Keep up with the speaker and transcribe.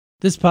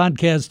This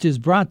podcast is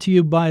brought to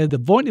you by the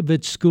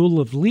Voinovich School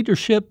of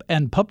Leadership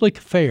and Public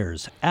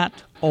Affairs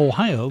at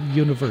Ohio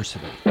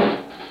University.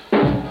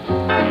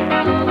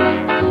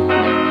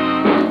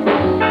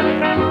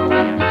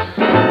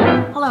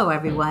 Hello,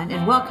 everyone,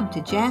 and welcome to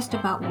Jazzed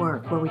About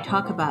Work, where we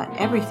talk about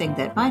everything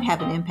that might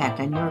have an impact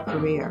on your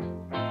career.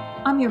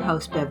 I'm your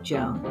host, Bev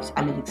Jones.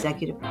 I'm an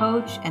executive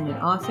coach and an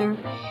author,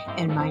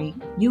 and my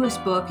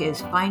newest book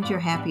is Find Your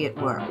Happy at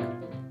Work.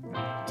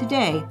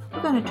 Today,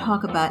 we're going to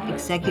talk about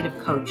executive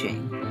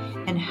coaching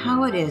and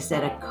how it is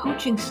that a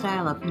coaching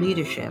style of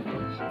leadership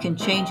can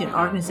change an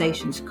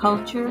organization's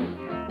culture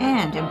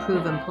and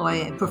improve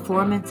employee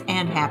performance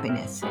and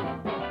happiness.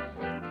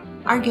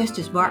 Our guest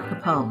is Mark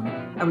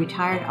Capone, a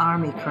retired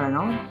Army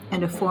colonel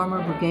and a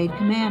former brigade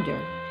commander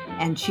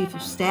and chief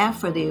of staff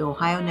for the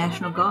Ohio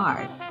National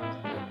Guard.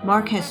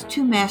 Mark has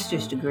 2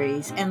 master's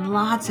degrees and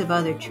lots of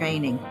other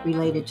training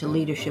related to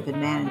leadership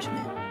and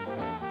management.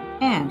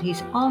 And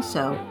he's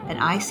also an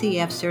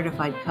ICF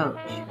certified coach.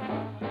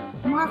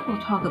 Mark will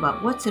talk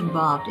about what's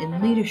involved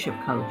in leadership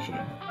coaching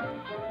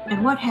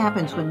and what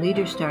happens when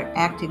leaders start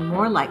acting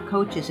more like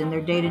coaches in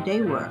their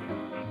day-to-day work.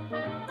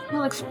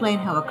 He'll explain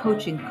how a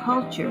coaching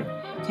culture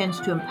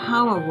tends to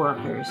empower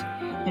workers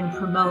and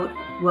promote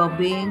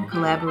well-being,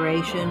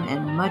 collaboration,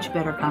 and much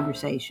better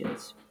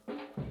conversations.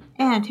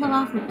 And he'll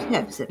offer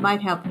tips that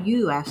might help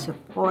you ask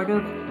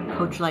supportive,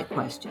 coach-like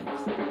questions.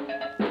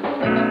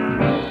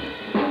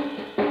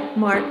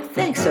 Mark,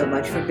 thanks so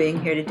much for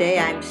being here today.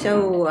 I'm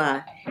so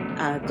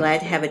glad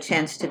to have a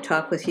chance to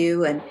talk with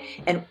you. And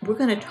we're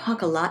going to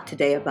talk a lot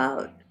today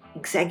about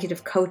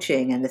executive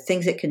coaching and the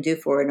things it can do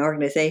for an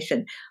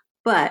organization.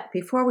 But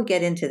before we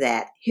get into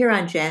that, here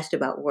on Jazzed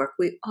About Work,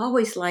 we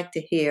always like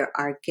to hear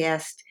our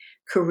guest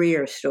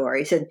career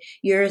stories. And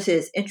yours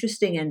is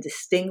interesting and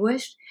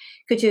distinguished.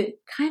 Could you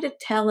kind of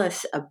tell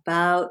us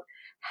about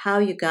how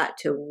you got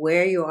to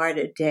where you are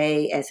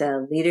today as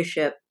a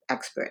leadership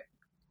expert?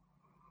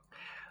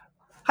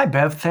 Hi,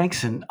 Bev.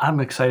 Thanks. And I'm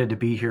excited to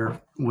be here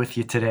with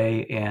you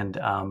today. And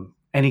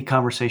any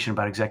conversation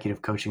about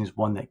executive coaching is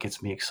one that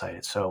gets me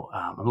excited. So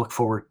I look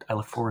forward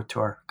to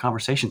our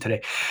conversation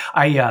today.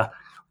 I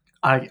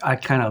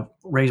kind of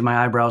raise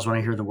my eyebrows when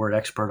I hear the word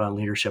expert on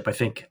leadership. I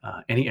think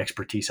any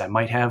expertise I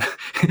might have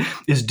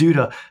is due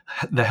to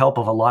the help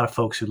of a lot of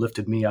folks who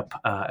lifted me up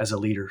as a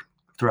leader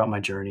throughout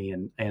my journey,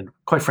 and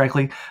quite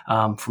frankly,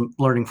 from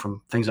learning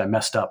from things I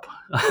messed up.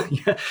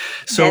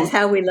 So that's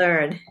how we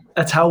learn.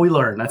 That's how we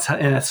learn.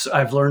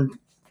 I've learned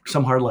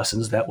some hard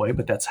lessons that way,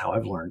 but that's how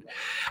I've learned.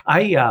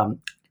 I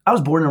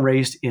was born and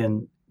raised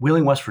in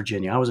Wheeling, West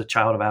Virginia. I was a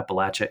child of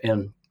Appalachia,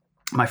 and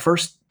my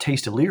first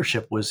taste of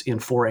leadership was in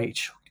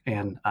 4-H,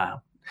 and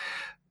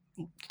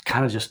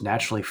kind of just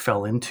naturally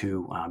fell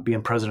into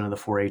being president of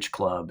the 4-H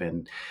club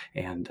and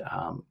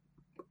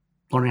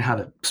learning how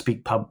to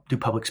do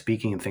public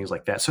speaking and things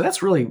like that. So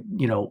that's really,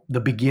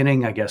 the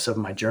beginning, I guess, of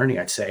my journey,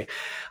 I'd say.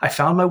 I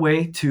found my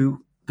way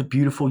to the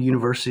beautiful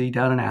university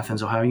down in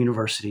Athens, Ohio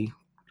University,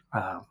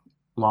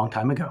 long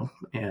time ago,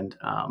 and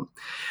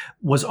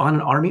was on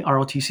an Army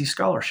ROTC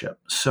scholarship.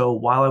 So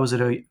while I was at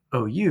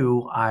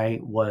OU, I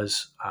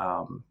was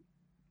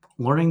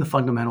learning the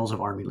fundamentals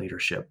of Army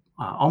leadership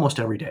almost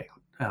every day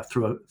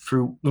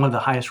through one of the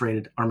highest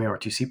rated Army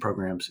ROTC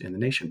programs in the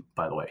nation,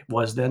 by the way,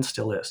 was then,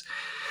 still is.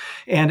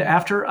 And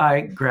after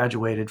I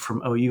graduated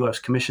from OU, I was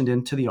commissioned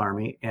into the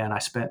Army, and I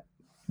spent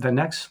the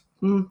next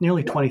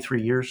nearly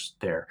 23 years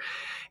there.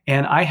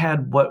 And I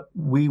had what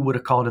we would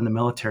have called in the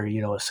military,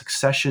 a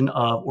succession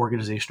of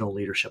organizational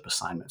leadership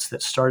assignments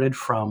that started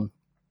from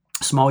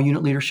small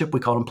unit leadership. We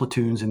called them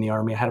platoons in the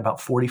Army. I had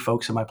about 40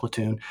 folks in my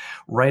platoon.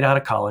 Right out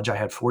of college, I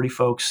had 40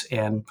 folks,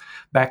 and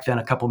back then,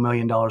 a couple $1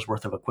 million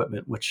worth of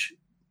equipment, which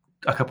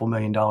a couple $1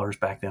 million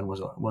back then was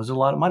a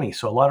lot of money.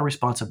 So a lot of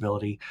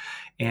responsibility,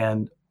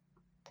 and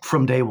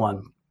from day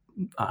one,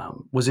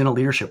 was in a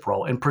leadership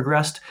role and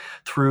progressed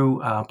through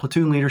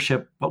platoon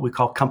leadership, what we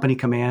call company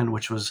command,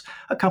 which was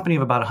a company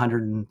of about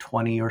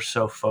 120 or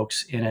so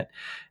folks in it,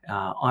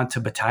 onto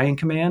battalion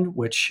command,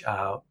 which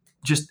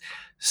just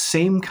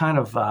same kind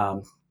of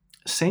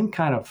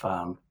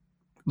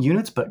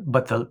units,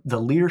 but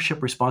the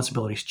leadership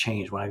responsibilities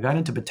changed. When I got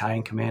into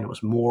battalion command, it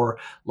was more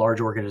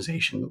large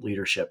organization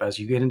leadership. As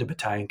you get into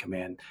battalion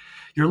command,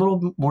 you're a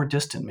little more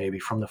distant maybe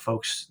from the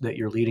folks that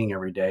you're leading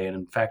every day. And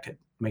in fact, it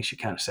makes you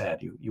kind of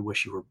sad. You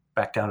wish you were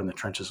back down in the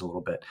trenches a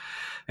little bit.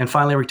 And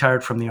finally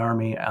retired from the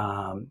Army.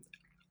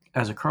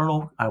 As a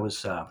colonel, I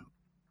was a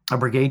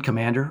brigade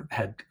commander,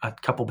 had a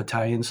couple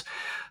battalions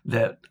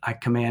that I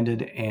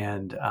commanded,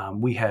 and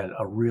we had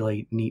a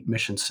really neat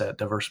mission set,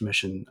 diverse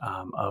mission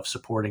of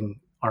supporting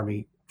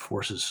Army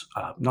forces,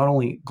 not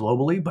only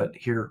globally, but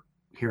here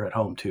at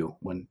home too,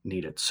 when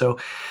needed. So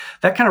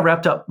that kind of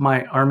wrapped up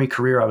my Army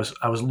career. I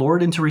was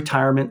lured into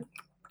retirement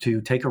to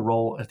take a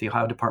role at the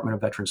Ohio Department of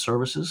Veterans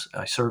Services.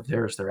 I served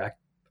there as their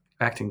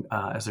acting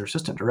as their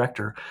assistant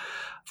director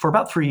for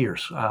about 3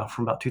 years,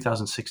 from about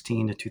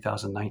 2016 to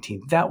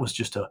 2019. That was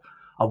just a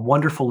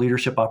wonderful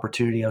leadership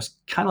opportunity. I was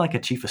kind of like a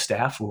chief of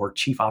staff or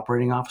chief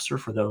operating officer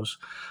for those,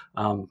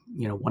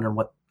 wondering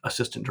what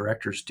assistant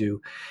directors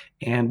do.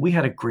 And we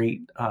had a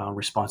great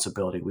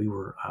responsibility. We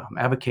were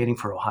advocating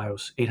for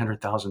Ohio's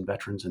 800,000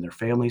 veterans and their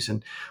families.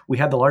 And we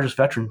had the largest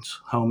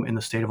veterans home in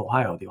the state of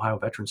Ohio. The Ohio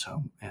Veterans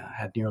Home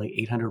had nearly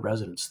 800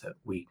 residents that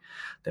we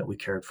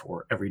cared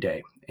for every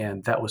day.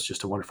 And that was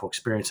just a wonderful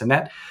experience. And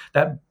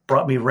that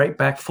brought me right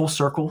back full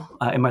circle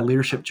in my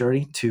leadership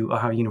journey to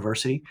Ohio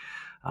University.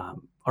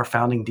 Our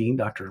founding dean,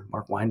 Dr.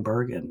 Mark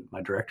Weinberg, and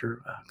my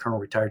director, Colonel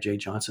Retired Jay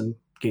Johnson,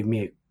 gave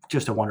me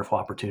just a wonderful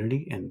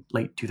opportunity in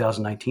late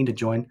 2019 to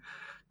join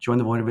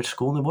the Voinovich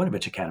School and the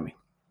Voinovich Academy.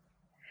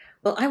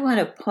 Well, I want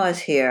to pause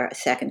here a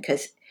second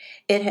because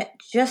it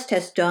just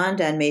has dawned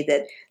on me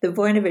that the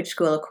Voinovich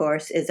School, of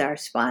course, is our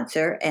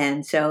sponsor.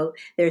 And so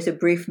there's a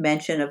brief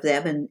mention of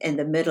them in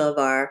the middle of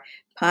our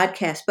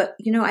podcast. But,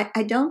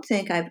 I don't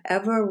think I've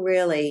ever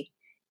really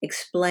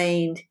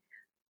explained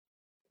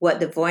what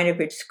the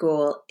Voinovich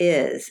School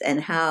is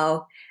and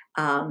how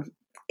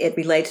it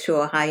relates to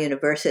Ohio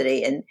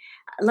University. And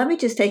let me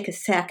just take a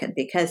second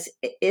because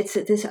it's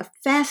a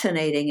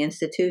fascinating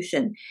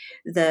institution.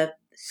 The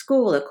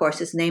school, of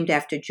course, is named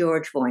after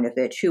George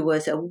Voinovich, who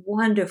was a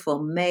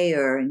wonderful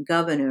mayor and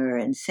governor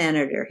and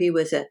senator. He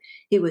was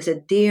a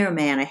dear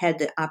man. I had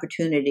the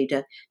opportunity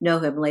to know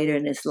him later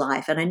in his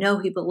life, and I know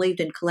he believed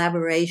in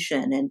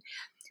collaboration and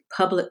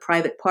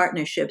public-private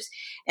partnerships,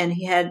 and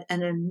he had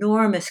an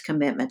enormous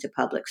commitment to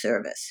public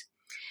service.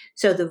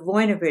 So the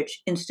Voinovich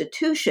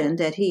Institution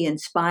that he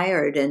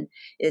inspired and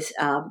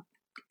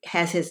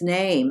has his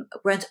name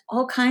runs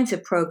all kinds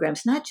of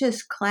programs, not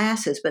just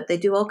classes, but they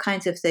do all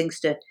kinds of things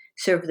to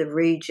serve the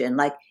region,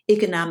 like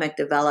economic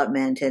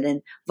development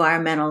and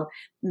environmental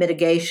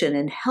mitigation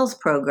and health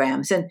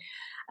programs. And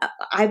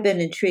I've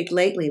been intrigued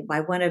lately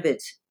by one of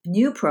its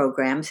new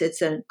programs.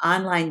 It's an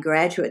online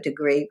graduate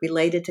degree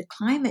related to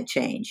climate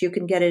change. You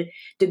can get a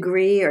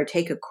degree or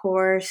take a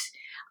course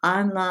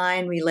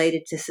online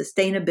related to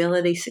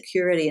sustainability,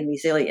 security, and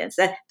resilience.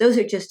 Those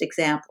are just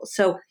examples.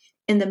 So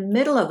in the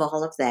middle of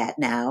all of that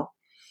now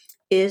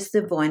is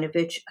the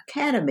Voinovich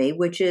Academy,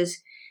 which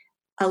is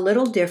a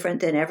little different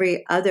than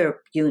every other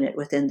unit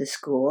within the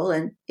school,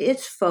 and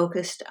it's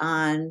focused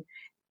on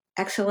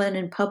excellence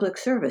in public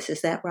service.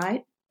 Is that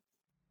right?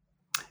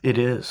 It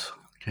is.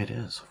 It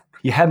is.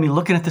 You had me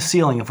looking at the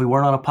ceiling. If we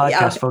weren't on a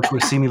podcast, folks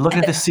would see me looking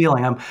at the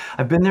ceiling.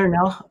 I've been there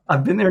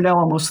now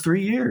almost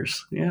 3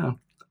 years. Yeah.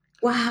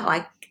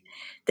 Wow.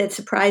 That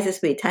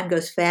surprises me. Time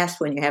goes fast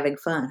when you're having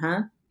fun,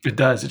 huh? It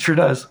does. It sure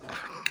does.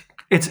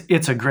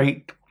 It's a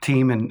great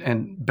team.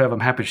 And Bev, I'm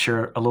happy to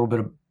share a little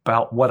bit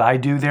about what I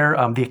do there.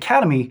 The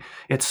Academy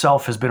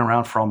itself has been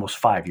around for almost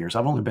 5 years.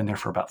 I've only been there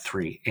for about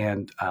 3.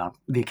 And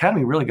the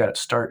Academy really got its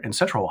start in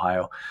Central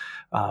Ohio,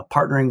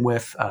 partnering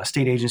with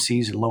state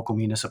agencies and local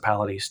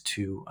municipalities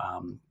to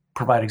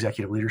provide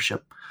executive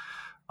leadership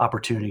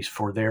opportunities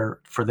for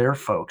their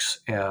folks,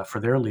 for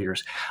their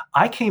leaders.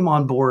 I came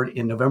on board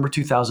in November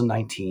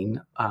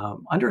 2019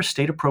 under a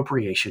state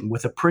appropriation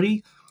with a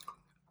pretty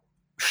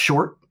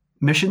short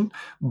mission,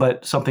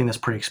 but something that's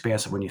pretty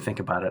expansive when you think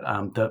about it.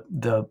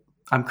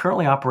 I'm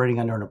currently operating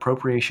under an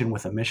appropriation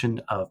with a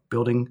mission of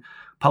building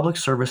public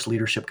service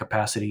leadership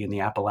capacity in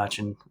the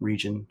Appalachian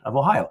region of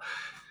Ohio.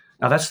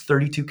 Now that's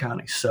 32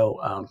 counties,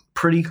 so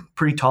pretty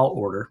tall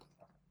order.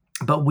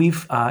 But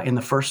we've in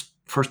the first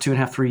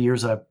 2.5-3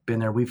 years that I've been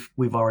there, we've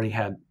already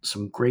had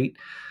some great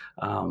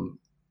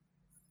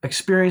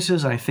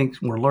experiences. And I think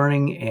we're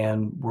learning,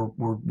 and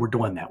we're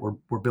doing that.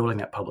 We're building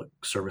that public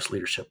service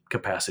leadership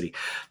capacity.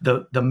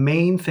 The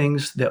main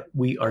things that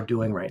we are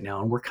doing right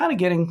now, and we're kind of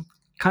getting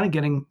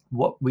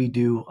what we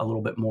do a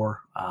little bit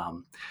more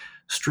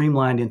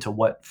streamlined into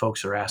what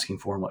folks are asking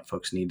for and what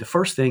folks need. The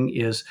first thing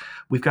is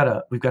we've got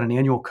an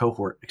annual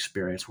cohort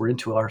experience. We're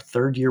into our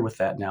 3rd year with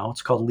that now.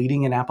 It's called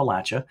Leading in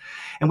Appalachia,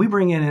 and we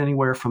bring in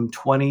anywhere from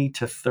 20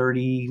 to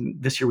 30.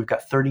 This year we've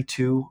got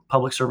 32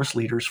 public service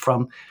leaders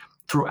from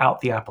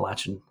throughout the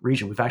Appalachian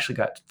region. We've actually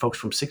got folks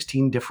from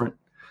 16 different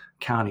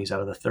counties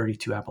out of the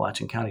 32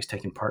 Appalachian counties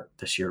taking part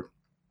this year.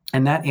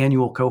 And that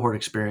annual cohort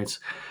experience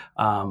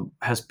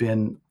has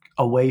been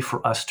a way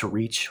for us to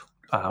reach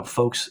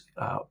folks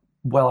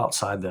well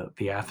outside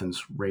the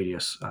Athens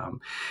radius,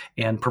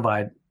 and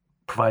provide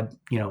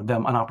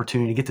them an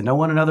opportunity to get to know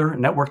one another,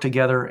 network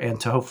together, and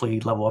to hopefully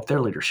level up their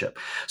leadership.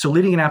 So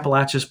Leading in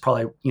Appalachia is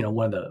probably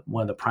one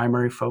of the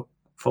primary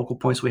focal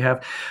points we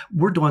have.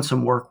 We're doing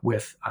some work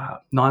with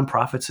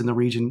nonprofits in the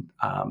region,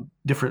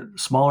 different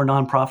smaller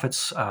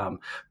nonprofits.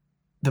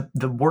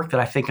 The work that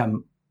I think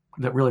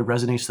that really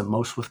resonates the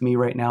most with me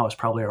right now is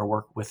probably our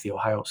work with the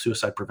Ohio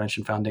Suicide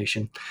Prevention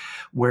Foundation,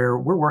 where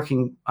we're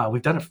working.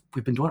 We've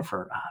been doing it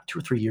for 2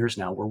 or 3 years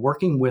now. We're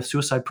working with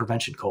suicide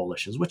prevention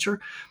coalitions, which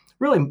are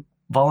really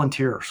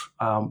volunteers,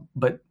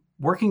 but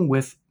working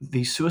with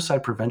these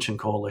suicide prevention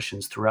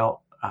coalitions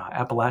throughout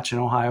Appalachian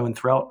Ohio and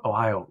throughout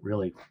Ohio,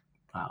 really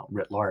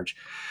writ large,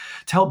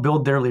 to help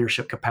build their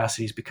leadership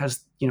capacities,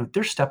 because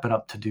they're stepping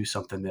up to do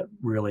something that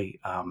really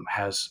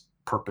has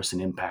purpose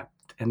and impact.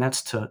 And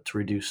that's to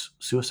reduce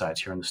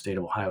suicides here in the state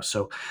of Ohio.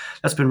 So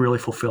that's been really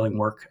fulfilling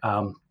work.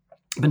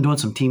 I've been doing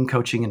some team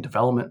coaching and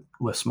development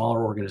with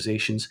smaller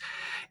organizations.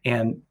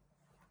 And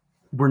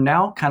we're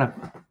now kind of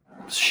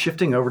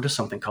shifting over to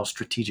something called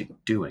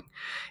strategic doing.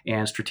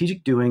 And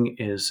strategic doing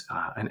is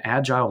an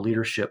agile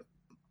leadership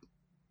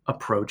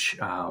approach.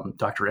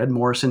 Dr. Ed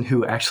Morrison,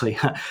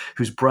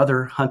 whose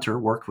brother Hunter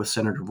worked with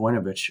Senator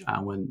Voinovich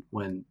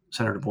when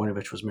Senator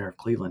Voinovich was mayor of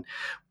Cleveland.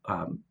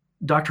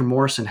 Dr.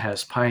 Morrison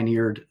has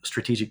pioneered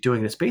strategic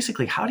doing. It's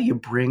basically, how do you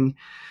bring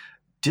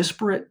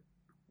disparate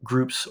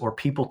groups or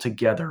people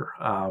together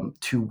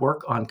to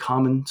work on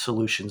common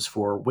solutions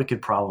for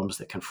wicked problems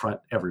that confront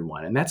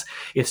everyone. And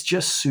it's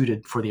just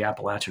suited for the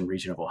Appalachian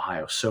region of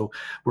Ohio. So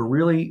we're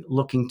really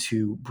looking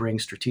to bring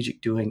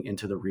strategic doing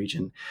into the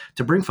region,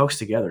 to bring folks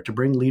together, to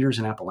bring leaders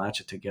in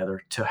Appalachia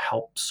together to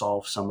help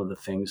solve some of the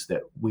things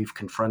that we've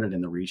confronted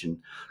in the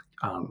region.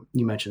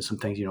 You mentioned some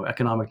things,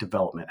 economic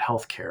development,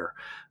 healthcare,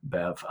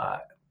 Bev,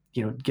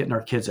 getting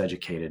our kids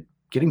educated,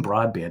 getting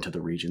broadband to the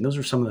region. Those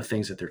are some of the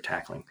things that they're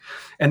tackling.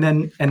 And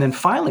then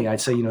finally,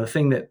 I'd say, the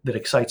thing that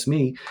excites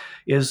me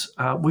is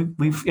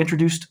we've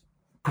introduced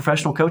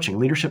professional coaching,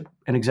 leadership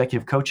and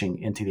executive coaching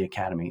into the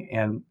academy.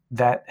 And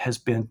that has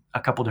been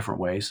a couple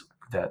different ways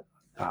that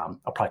I'll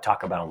probably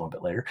talk about a little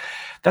bit later.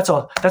 That's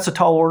a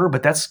tall order,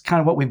 but that's kind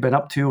of what we've been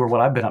up to, or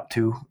what I've been up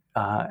to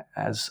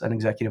as an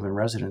executive in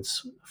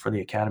residence for the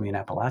academy in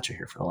Appalachia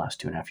here for the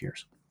last 2.5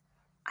 years.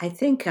 I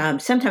think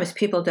sometimes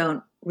people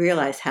don't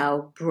realize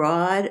how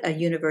broad a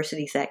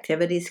university's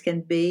activities can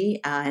be.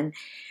 And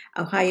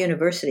Ohio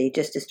University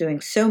just is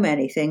doing so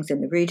many things in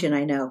the region,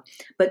 I know.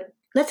 But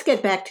let's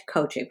get back to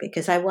coaching,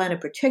 because I want to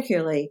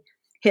particularly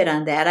hit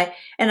on that.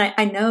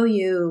 I know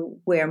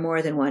you wear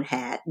more than one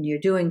hat, and you're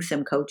doing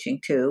some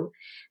coaching too.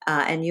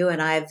 And you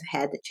and I have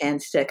had the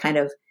chance to kind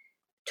of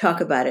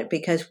talk about it,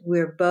 because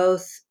we're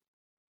both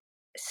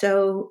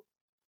so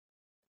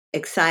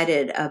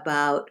excited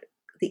about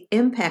the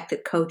impact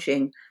that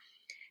coaching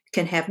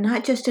can have,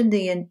 not just in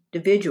the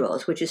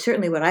individuals, which is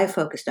certainly what I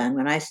focused on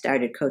when I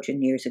started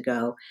coaching years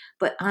ago,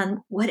 but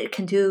on what it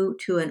can do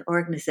to an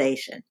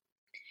organization.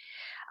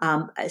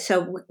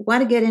 So we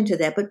want to get into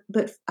that,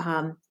 but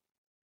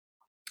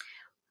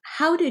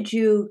how did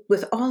you,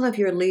 with all of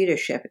your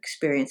leadership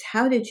experience,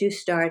 how did you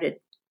start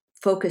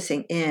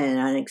focusing in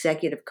on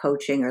executive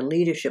coaching or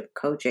leadership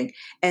coaching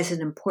as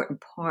an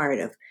important part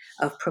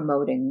of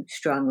promoting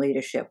strong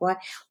leadership?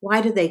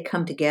 Why do they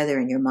come together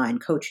in your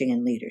mind, coaching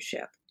and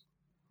leadership?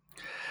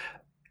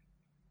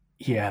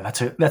 Yeah,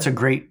 that's a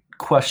great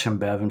question,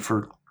 Bev. And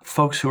for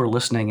folks who are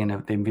listening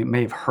and they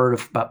may have heard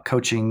about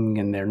coaching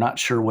and they're not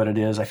sure what it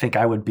is, I think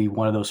I would be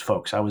one of those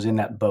folks. I was in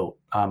that boat.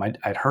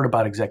 I'd heard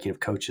about executive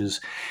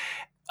coaches,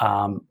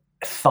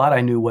 thought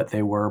I knew what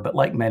they were, but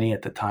like many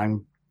at the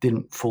time,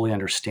 didn't fully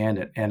understand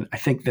it. And I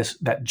think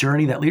that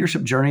journey, that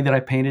leadership journey that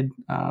I painted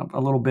a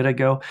little bit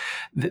ago,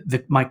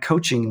 my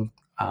coaching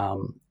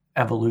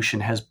evolution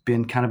has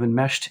been kind of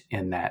enmeshed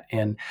in that.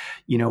 And,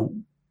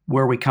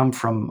 where we come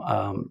from,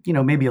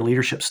 maybe a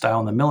leadership style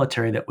in the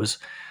military that was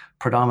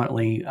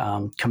predominantly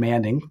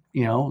commanding,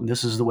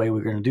 this is the way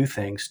we're going to do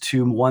things,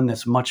 to one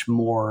that's much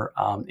more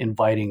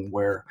inviting,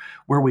 where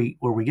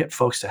we get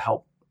folks to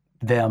help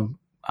them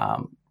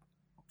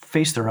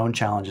face their own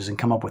challenges and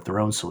come up with their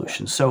own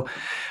solutions. So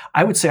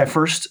I would say I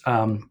first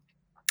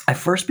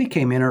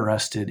became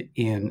interested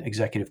in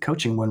executive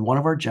coaching when one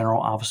of our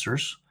general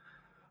officers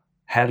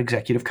had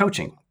executive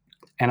coaching.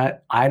 And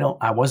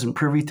I wasn't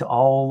privy to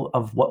all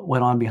of what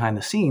went on behind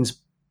the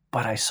scenes,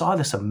 but I saw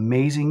this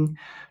amazing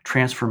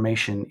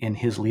transformation in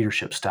his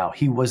leadership style.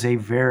 He was a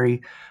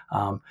very,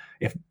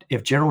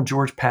 if General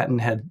George Patton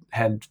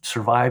had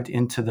survived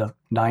into the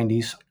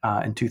 90s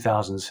and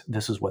 2000s,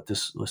 this is what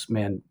this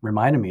man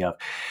reminded me of.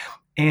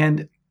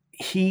 And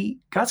he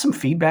got some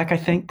feedback, I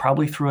think,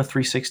 probably through a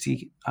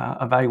 360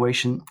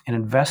 evaluation,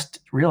 and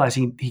realized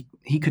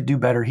he could do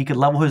better. He could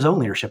level his own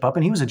leadership up,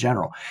 and he was a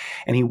general.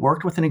 And he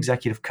worked with an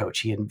executive coach.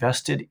 He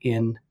invested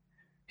in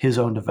his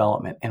own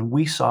development. And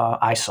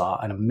I saw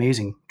an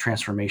amazing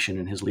transformation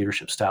in his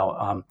leadership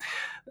style.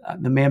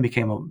 The man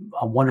became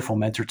a wonderful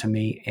mentor to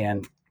me.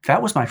 And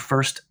that was my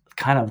first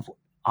kind of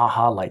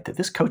aha light that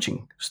this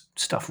coaching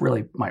stuff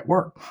really might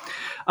work.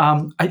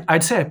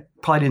 I'd say I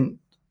probably didn't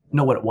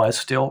know what it was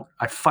still.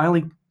 I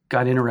finally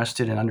got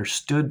interested and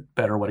understood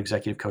better what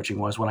executive coaching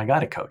was when I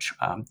got a coach.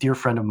 Dear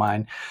friend of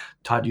mine,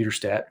 Todd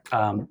Uterstadt,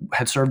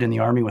 had served in the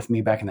Army with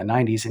me back in the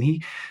 90s, and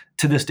he,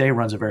 to this day,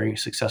 runs a very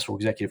successful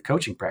executive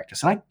coaching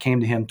practice. And I came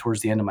to him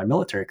towards the end of my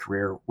military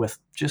career with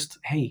just,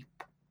 hey,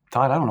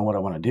 Todd, I don't know what I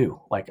want to do.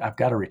 Like, I've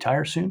got to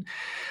retire soon.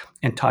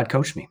 And Todd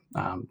coached me,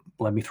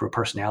 led me through a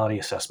personality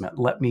assessment,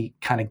 let me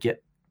kind of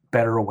get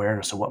better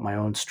awareness of what my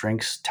own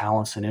strengths,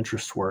 talents, and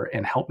interests were,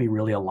 and helped me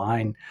really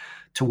align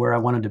to where I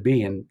wanted to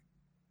be. And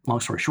long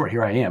story short,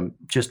 here I am,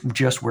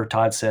 just where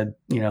Todd said,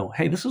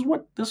 hey, this is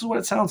what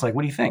it sounds like.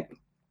 What do you think?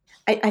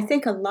 I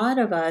think a lot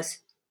of us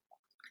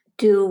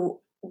do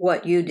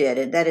what you did,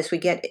 and that is we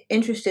get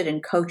interested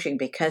in coaching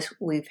because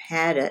we've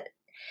had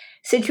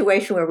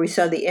situation where we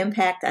saw the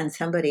impact on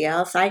somebody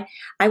else. I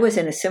was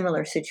in a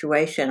similar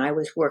situation. I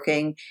was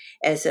working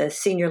as a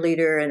senior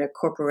leader in a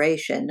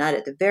corporation, not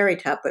at the very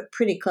top, but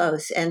pretty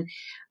close. And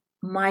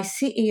my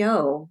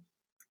CEO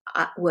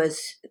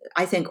was,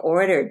 I think,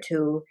 ordered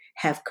to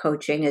have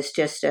coaching as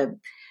just a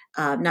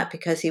not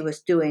because he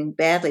was doing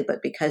badly,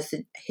 but because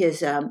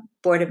his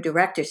board of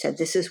directors said,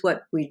 this is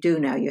what we do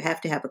now. You have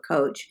to have a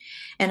coach.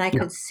 And I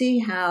could see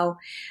how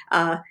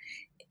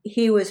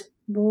he was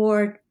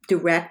more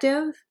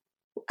directive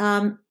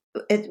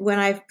when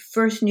I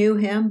first knew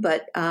him.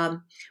 But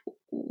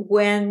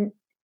when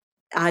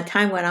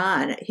time went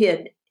on,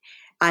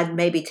 I'd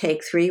maybe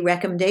take 3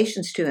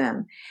 recommendations to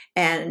him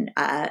and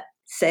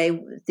say,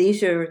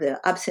 these are the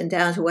ups and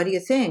downs. What do you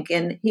think?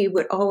 And he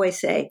would always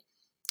say,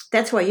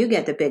 that's why you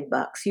get the big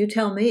bucks. You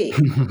tell me,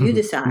 you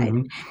decide.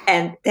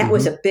 And that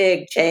was a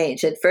big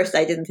change. At first,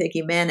 I didn't think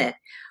he meant it.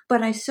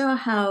 But I saw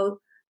how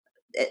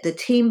the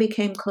team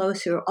became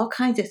closer. All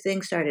kinds of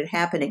things started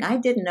happening. I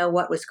didn't know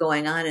what was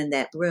going on in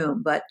that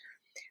room. But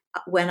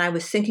when I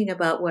was thinking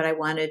about what I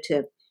wanted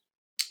to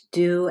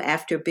do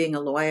after being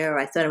a lawyer,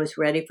 I thought I was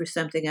ready for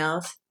something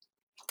else.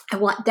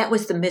 That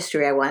was the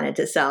mystery I wanted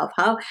to solve.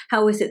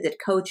 How is it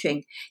that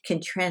coaching can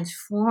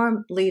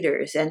transform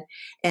leaders and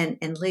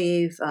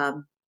leave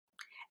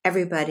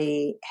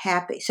everybody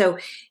happy? So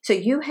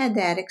you had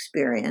that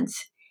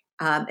experience,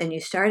 and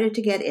you started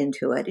to get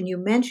into it. And you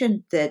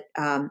mentioned that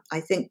I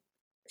think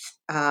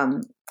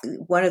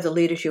one of the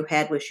leaders you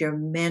had was your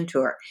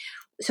mentor.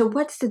 So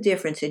what's the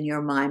difference in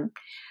your mind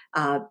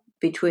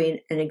between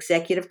an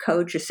executive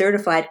coach, a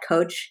certified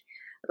coach,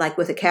 like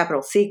with a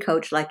capital C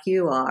coach like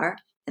you are,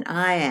 and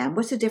I am?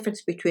 What's the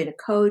difference between a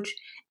coach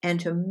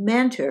and a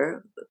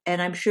mentor?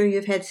 And I'm sure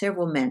you've had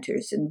several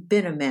mentors and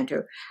been a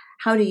mentor.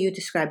 How do you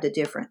describe the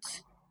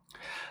difference?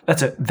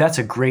 That's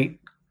a great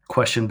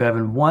question,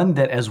 Bevan. One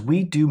that as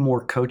we do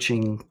more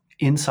coaching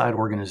inside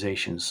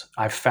organizations,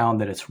 I've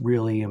found that it's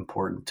really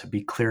important to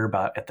be clear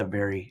about at the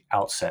very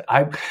outset.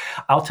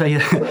 I'll tell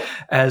you,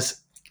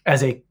 as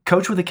a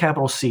coach with a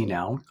capital C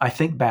now, I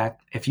think back,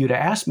 if you'd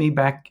asked me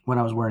back when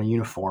I was wearing a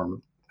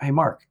uniform, hey,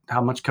 Mark,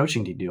 how much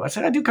coaching do you do? I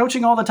said, I do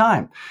coaching all the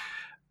time.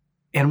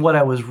 And what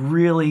I was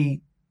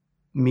really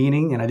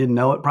meaning, and I didn't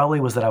know it probably,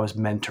 was that I was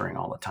mentoring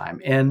all the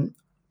time. And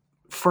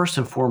first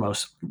and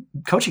foremost,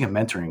 coaching and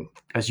mentoring,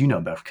 as you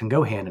know, Bev, can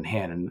go hand in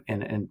hand.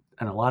 And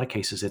in a lot of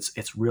cases,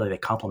 it's really, they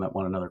complement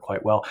one another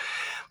quite well.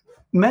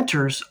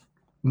 Mentors,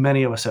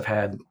 many of us have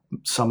had,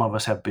 some of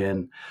us have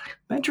been.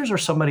 Mentors are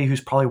somebody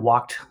who's probably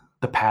walked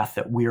the path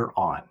that we're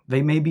on.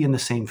 They may be in the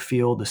same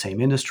field, the same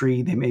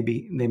industry. They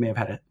may have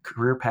had a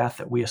career path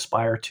that we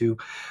aspire to,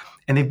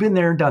 and they've been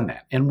there and done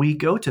that. And we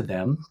go to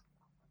them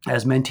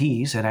as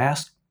mentees and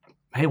ask,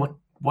 hey,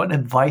 what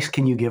advice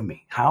can you give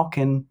me? How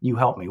can you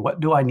help me? What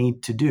do I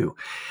need to do?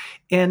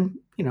 And,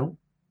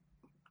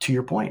 to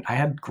your point, I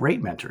had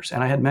great mentors,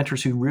 and I had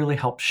mentors who really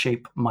helped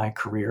shape my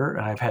career.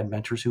 And I've had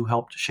mentors who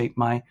helped shape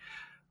my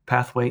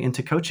pathway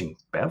into coaching.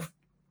 Bev,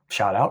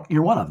 shout out,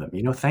 you're one of them.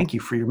 Thank you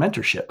for your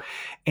mentorship.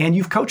 And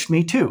you've coached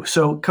me too.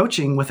 So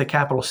coaching with a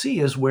capital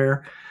C is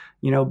where,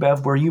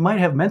 Bev, where you might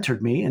have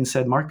mentored me and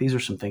said, Mark, these are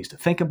some things to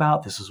think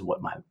about. This is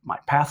what my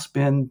path's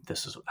been.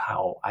 This is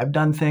how I've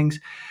done things.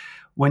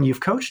 When you've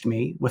coached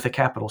me with a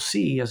capital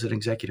C as an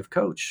executive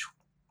coach,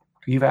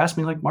 you've asked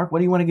me, like, Mark, what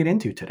do you want to get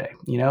into today?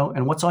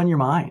 And what's on your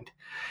mind?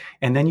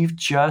 And then you've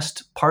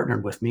just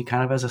partnered with me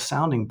kind of as a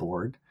sounding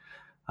board.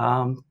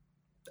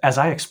 As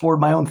I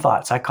explored my own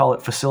thoughts, I call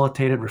it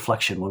facilitated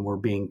reflection when we're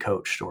being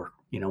coached, or,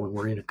 when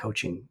we're in a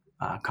coaching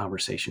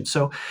conversation.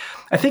 So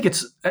I think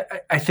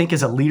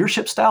as a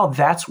leadership style,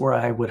 that's where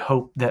I would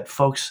hope that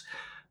folks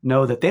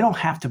know that they don't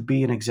have to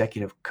be an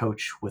executive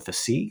coach with a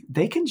C.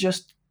 They can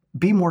just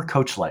be more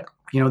coach-like.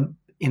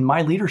 In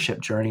my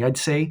leadership journey, I'd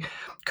say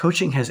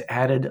coaching has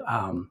added,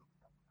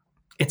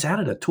 it's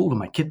added a tool to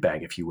my kit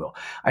bag, if you will.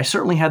 I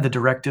certainly had the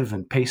directive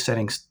and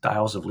pace-setting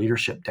styles of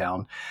leadership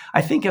down.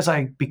 I think as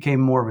I became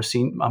more of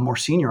a more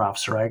senior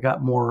officer, I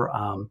got more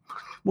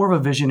of a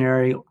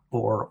visionary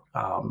or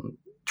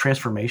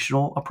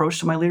transformational approach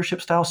to my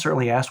leadership style.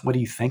 Certainly asked, what do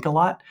you think, a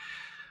lot.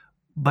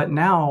 But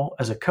now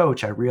as a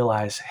coach, I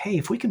realize, hey,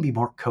 if we can be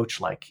more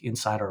coach-like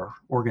inside our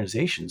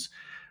organizations,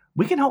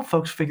 we can help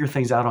folks figure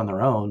things out on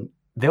their own.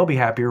 They'll be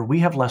happier. We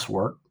have less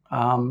work.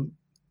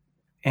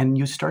 And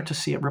you start to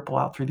see it ripple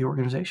out through the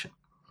organization.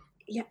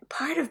 Yeah,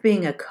 part of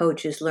being a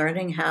coach is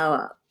learning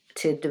how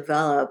to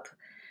develop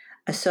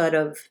a sort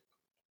of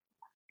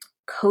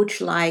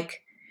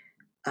coach-like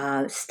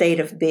state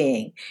of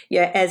being.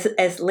 Yeah,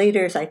 as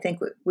leaders, I think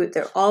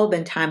there have all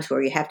been times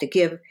where you have to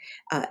give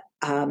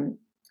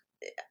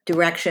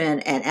direction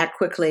and act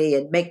quickly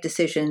and make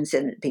decisions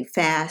and be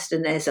fast.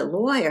 And as a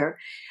lawyer,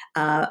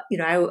 I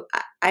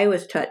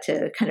was taught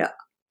to kind of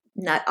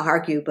not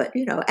argue, but,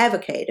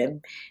 advocate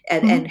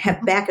and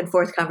have back and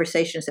forth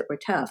conversations that were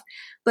tough.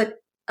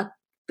 But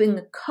being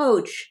a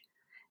coach,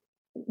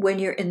 when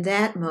you're in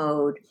that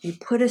mode, you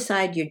put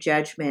aside your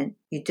judgment.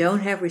 You don't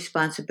have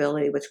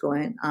responsibility what's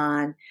going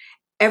on.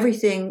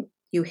 Everything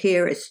you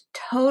hear is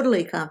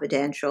totally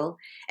confidential.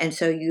 And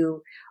so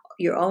you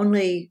your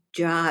only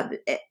job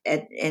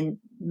in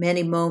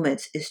many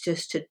moments is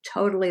just to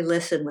totally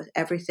listen with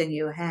everything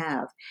you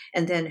have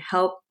and then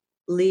help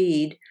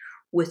lead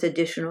with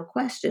additional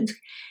questions.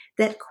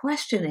 That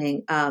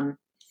questioning,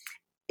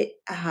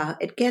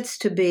 it gets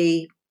to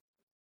be,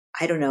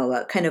 I don't know,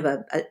 a kind of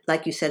a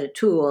like you said, a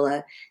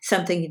tool,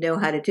 something you know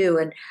how to do.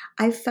 And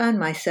I found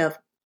myself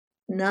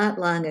not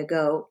long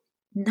ago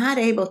not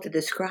able to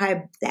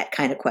describe that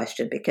kind of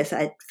question because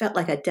I felt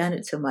like I'd done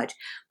it so much.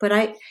 But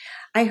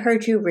I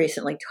heard you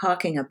recently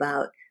talking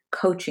about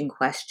coaching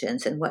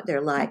questions and what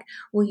they're like.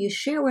 Will you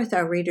share with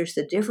our readers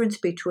the difference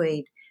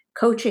between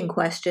coaching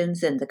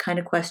questions and the kind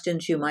of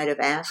questions you might have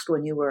asked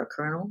when you were a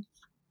colonel?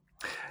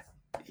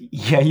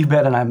 Yeah, you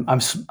bet. And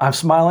I'm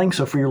smiling.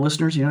 So for your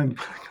listeners,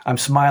 I'm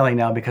smiling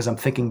now because I'm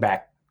thinking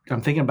back.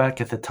 I'm thinking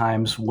back at the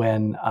times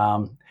when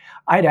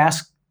I'd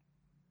ask,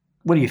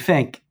 "What do you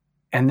think?"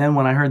 And then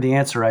when I heard the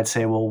answer, I'd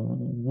say, "Well,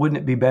 wouldn't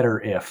it be better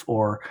if?"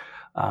 Or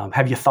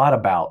 "Have you thought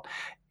about?"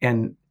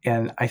 And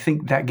I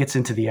think that gets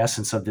into the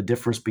essence of the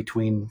difference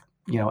between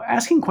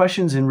asking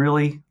questions and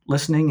really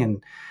listening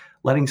and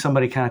letting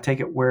somebody kind of take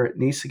it where it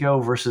needs to go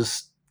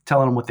versus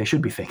telling them what they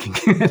should be thinking.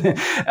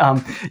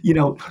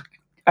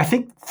 I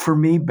think for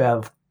me,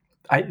 Bev,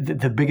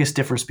 the biggest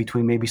difference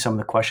between maybe some of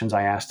the questions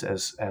I asked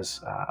as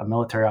a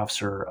military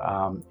officer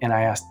and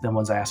the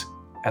ones I asked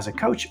as a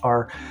coach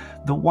are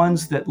the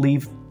ones that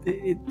leave.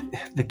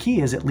 The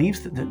key is it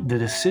leaves the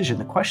decision.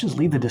 The questions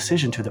leave the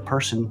decision to the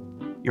person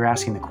you're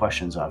asking the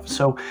questions of.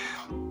 So,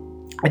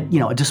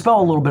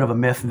 dispel a little bit of a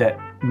myth that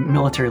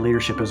military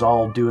leadership is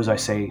all do as I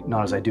say,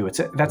 not as I do.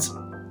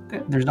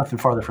 There's nothing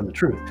farther from the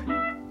truth.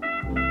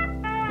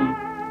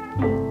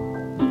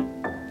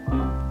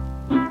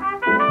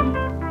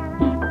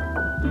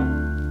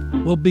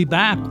 We'll be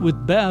back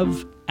with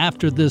Bev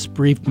after this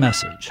brief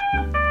message.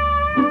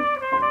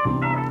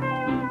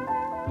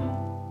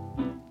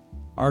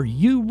 Are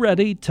you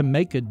ready to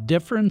make a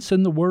difference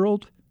in the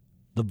world?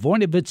 The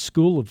Voinovich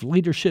School of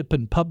Leadership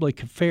and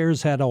Public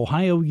Affairs at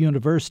Ohio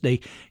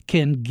University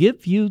can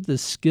give you the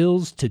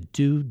skills to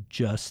do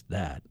just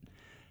that.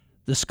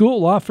 The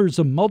school offers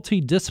a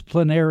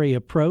multidisciplinary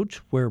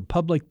approach where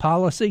public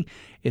policy,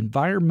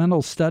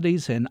 environmental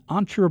studies, and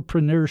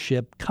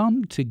entrepreneurship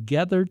come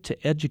together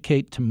to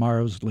educate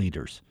tomorrow's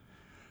leaders.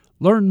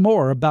 Learn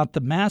more about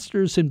the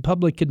Masters in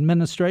Public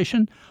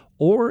Administration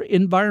or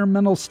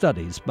Environmental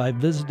Studies by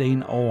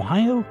visiting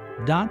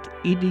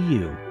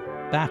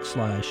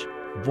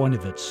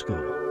ohio.edu/Voinovich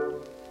School.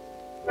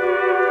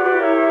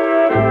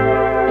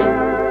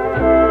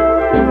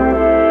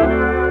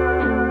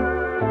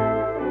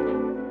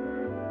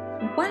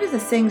 One of the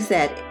things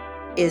that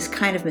is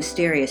kind of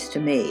mysterious to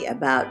me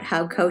about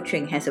how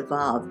coaching has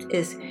evolved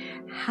is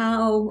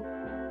how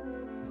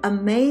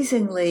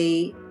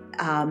amazingly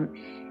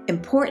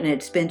important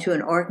it's been to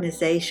an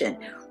organization.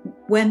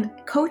 When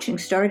coaching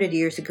started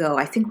years ago,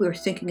 I think we were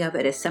thinking of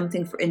it as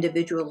something for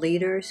individual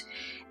leaders.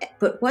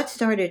 But what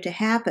started to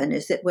happen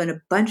is that when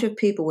a bunch of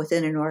people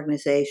within an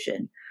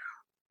organization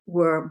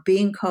were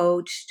being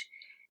coached,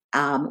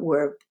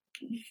 were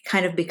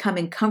kind of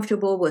becoming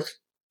comfortable with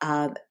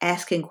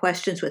asking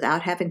questions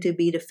without having to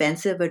be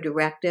defensive or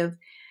directive,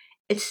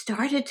 it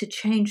started to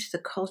change the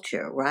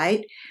culture,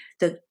 right?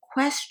 The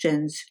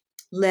questions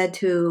led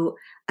to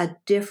a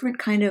different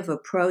kind of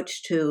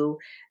approach to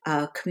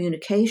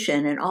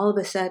communication, and all of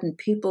a sudden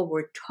people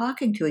were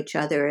talking to each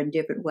other in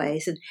different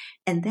ways,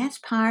 and that's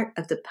part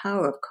of the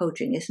power of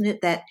coaching, isn't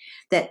it? That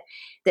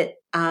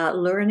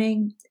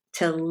learning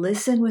to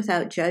listen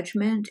without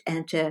judgment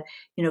and to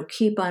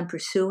keep on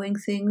pursuing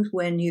things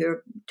when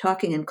you're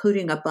talking,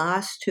 including a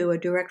boss to a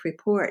direct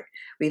report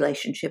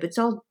relationship. It's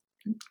all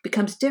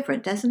becomes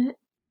different, doesn't it?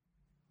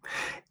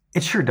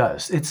 It sure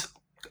does. It's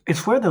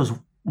where those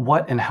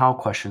what and how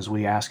questions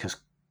we ask as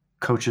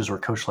coaches or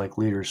coach-like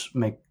leaders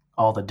make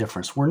all the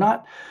difference. We're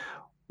not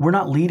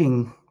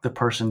leading the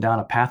person down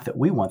a path that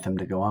we want them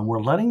to go on. We're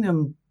letting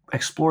them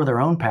explore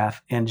their own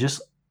path and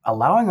just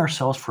allowing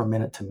ourselves for a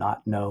minute to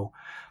not know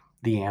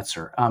the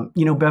answer.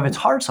 Bev, it's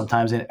hard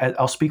sometimes, and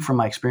I'll speak from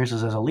my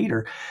experiences as a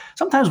leader.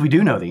 Sometimes we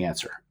do know the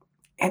answer,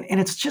 and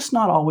it's just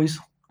not always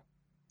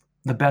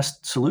the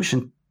best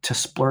solution to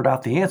splurt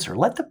out the answer.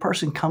 Let the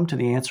person come to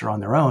the answer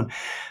on their own,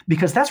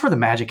 because that's where the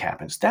magic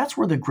happens. That's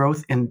where the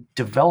growth and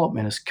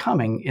development is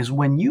coming, is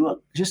when you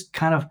just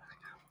kind of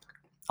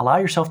allow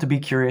yourself to be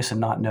curious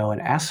and not know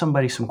and ask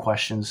somebody some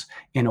questions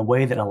in a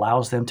way that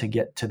allows them to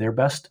get to their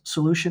best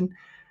solution.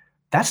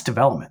 That's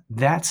development.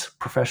 That's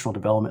professional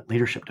development,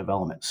 leadership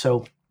development.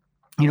 So,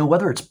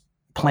 whether it's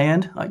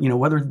planned,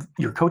 whether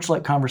your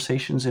coach-like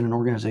conversations in an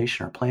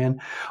organization are planned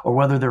or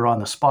whether they're on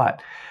the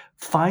spot,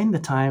 find the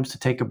times to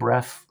take a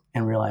breath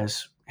and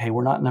realize, hey,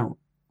 we're not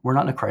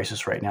in a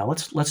crisis right now.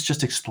 Let's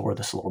just explore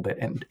this a little bit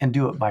and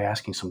do it by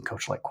asking some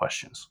coach-like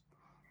questions.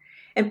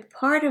 And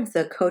part of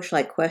the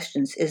coach-like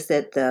questions is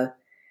that the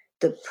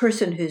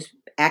person who's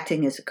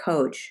acting as a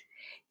coach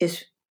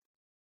is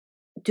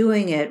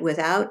doing it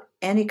without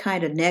any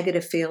kind of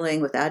negative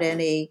feeling, without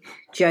any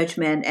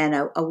judgment, and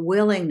a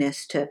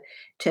willingness to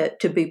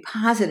be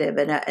positive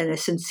and a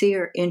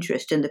sincere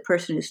interest in the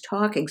person who's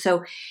talking.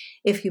 So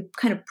if you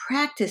kind of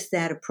practice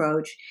that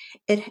approach,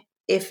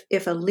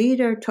 if a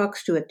leader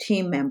talks to a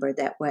team member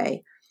that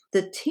way,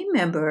 the team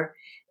member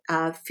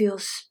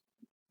feels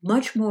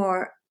much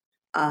more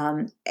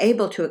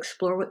able to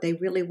explore what they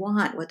really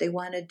want, what they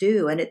want to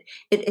do, and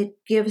it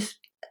gives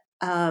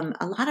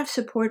a lot of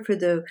support for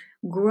the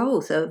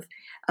growth of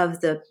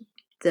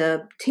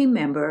the team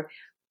member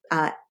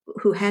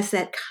who has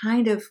that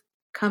kind of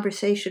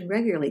conversation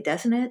regularly,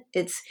 doesn't it?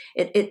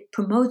 It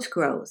promotes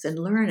growth and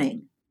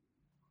learning.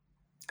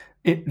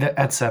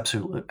 That's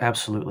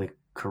absolutely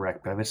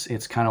correct, Bev.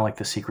 It's kind of like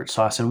the secret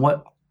sauce, and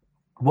what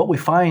we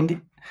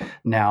find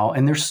now,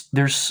 and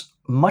there's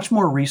much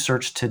more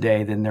research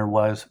today than there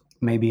was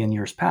maybe in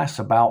years past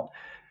about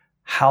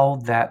how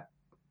that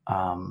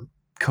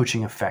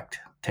coaching effect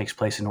takes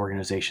place in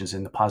organizations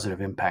and the positive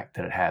impact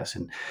that it has.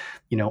 And,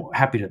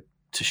 happy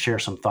to share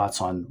some thoughts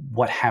on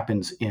what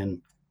happens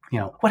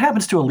what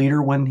happens to a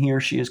leader when he or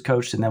she is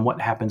coached, and then what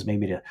happens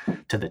maybe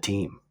to the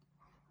team.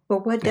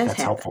 Well, what does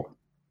happen? Helpful.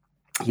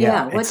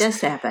 Yeah, what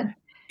does happen?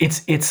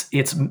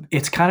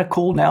 It's kind of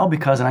cool now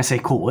because, and I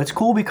say cool, it's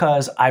cool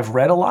because I've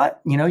read a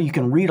lot. You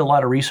can read a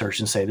lot of research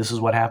and say, this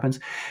is what happens.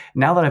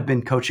 Now that I've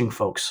been coaching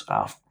folks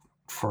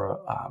for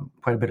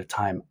quite a bit of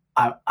time,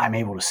 I'm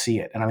able to see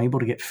it and I'm able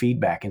to get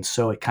feedback. And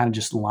so it kind of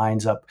just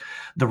lines up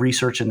the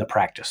research and the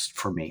practice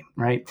for me,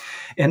 right?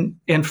 And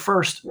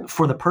first,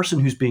 for the person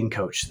who's being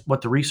coached,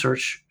 what the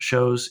research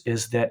shows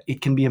is that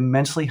it can be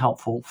immensely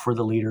helpful for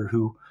the leader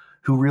who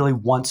really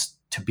wants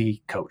to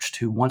be coached,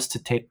 who wants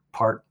to take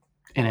part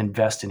and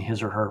invest in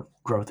his or her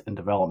growth and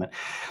development.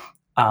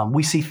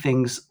 We see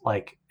things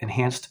like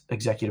enhanced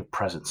executive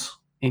presence,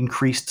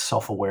 increased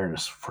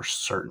self-awareness for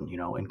certain,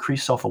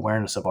 increased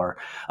self-awareness of our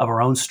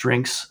own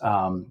strengths,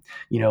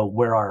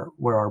 where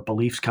our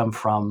beliefs come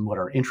from, what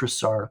our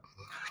interests are.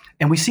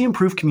 And we see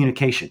improved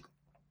communication.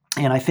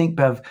 And I think,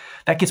 Bev,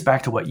 that gets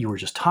back to what you were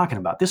just talking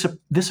about.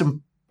 This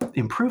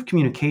improved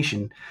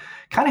communication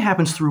kind of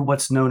happens through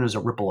what's known as a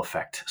ripple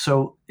effect.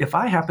 So if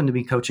I happen to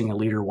be coaching a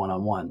leader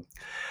one-on-one,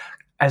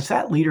 as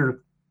that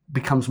leader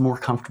becomes more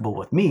comfortable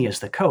with me as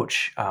the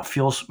coach,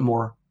 feels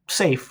more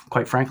safe,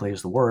 quite frankly,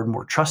 is the word,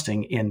 more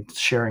trusting in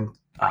sharing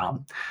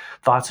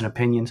thoughts and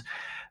opinions,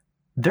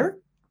 they're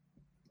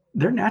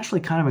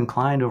naturally kind of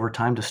inclined over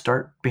time to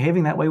start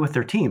behaving that way with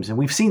their teams. And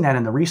we've seen that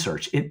in the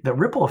research. The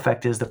ripple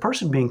effect is the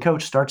person being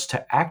coached starts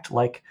to act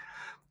like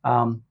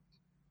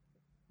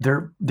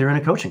they're in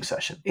a coaching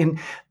session. And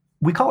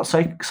we call it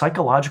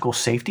psychological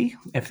safety.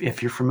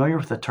 If you're familiar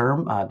with the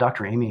term,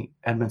 Dr. Amy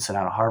Edmondson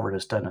out of Harvard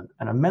has done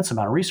an immense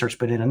amount of research.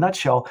 But in a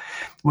nutshell,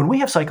 when we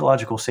have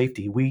psychological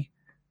safety, we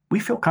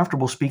feel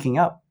comfortable speaking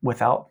up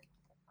without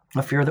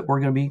a fear that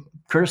we're going to be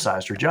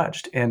criticized or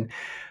judged. And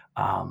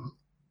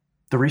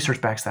the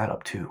research backs that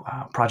up too.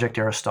 Project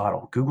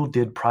Aristotle. Google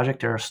did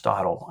Project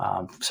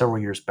Aristotle several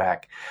years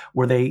back,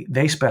 where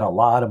they spent a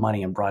lot of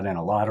money and brought in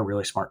a lot of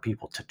really smart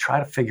people to try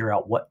to figure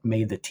out what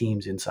made the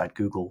teams inside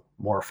Google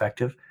more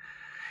effective.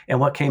 And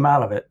what came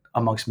out of it,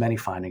 amongst many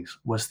findings,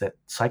 was that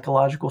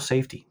psychological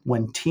safety,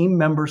 when team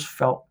members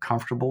felt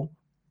comfortable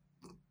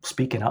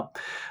speaking up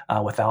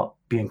without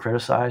being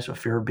criticized or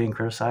fear of being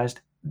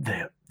criticized,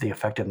 the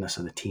effectiveness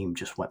of the team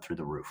just went through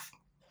the roof.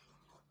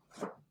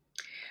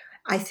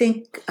 I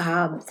think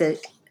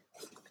the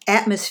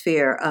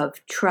atmosphere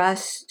of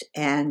trust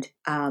and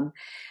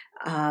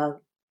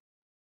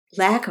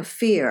lack of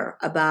fear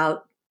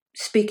about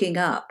speaking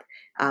up,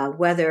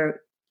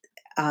 whether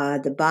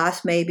the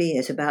boss maybe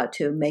is about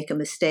to make a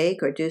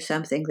mistake or do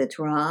something that's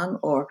wrong,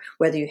 or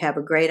whether you have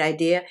a great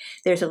idea.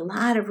 There's a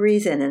lot of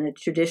reason in a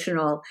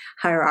traditional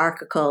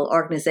hierarchical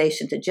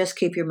organization to just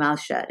keep your mouth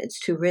shut. It's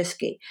too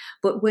risky.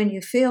 But when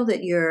you feel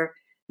that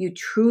you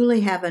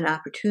truly have an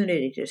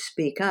opportunity to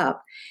speak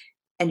up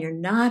and you're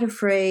not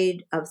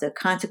afraid of the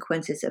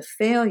consequences of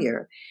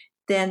failure,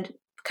 then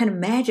kind of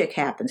magic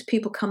happens.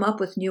 People come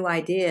up with new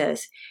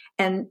ideas,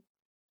 and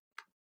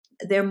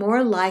they're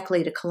more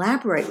likely to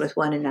collaborate with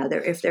one another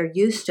if they're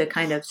used to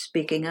kind of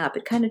speaking up.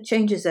 It kind of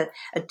changes a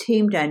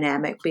team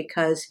dynamic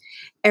because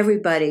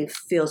everybody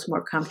feels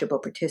more comfortable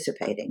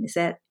participating. Is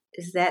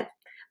that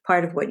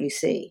part of what you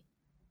see?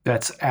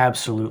 That's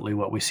absolutely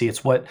what we see.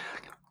 It's what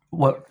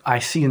I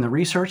see in the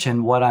research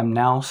and what I'm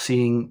now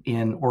seeing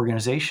in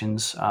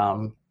organizations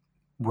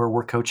where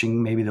we're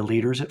coaching maybe the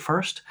leaders at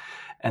first,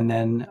 and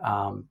then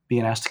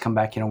being asked to come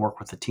back in and work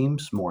with the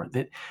teams more.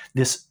 That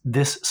this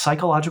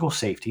psychological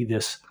safety,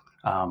 this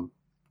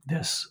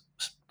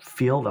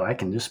feel that I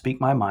can just speak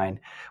my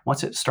mind,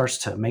 once it starts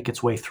to make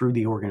its way through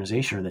the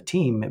organization or the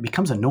team, it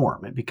becomes a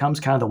norm. It becomes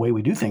kind of the way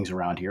we do things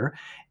around here,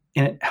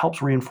 and it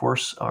helps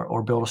reinforce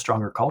or build a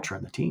stronger culture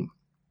in the team.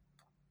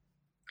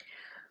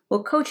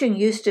 Well, coaching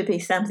used to be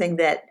something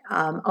that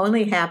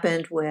only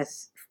happened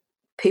with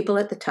people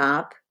at the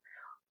top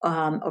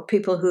or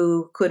people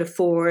who could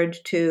afford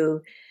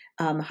to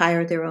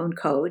hire their own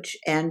coach.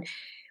 And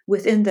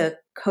within the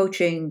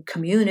coaching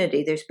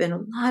community, there's been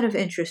a lot of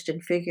interest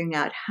in figuring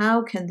out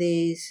how can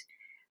these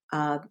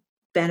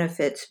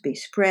benefits be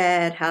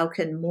spread, how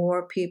can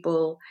more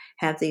people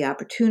have the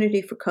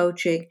opportunity for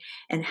coaching,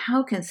 and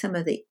how can some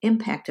of the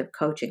impact of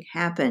coaching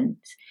happen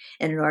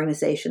in an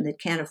organization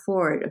that can't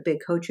afford a big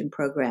coaching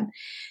program.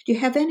 Do you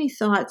have any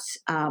thoughts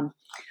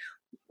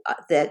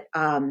that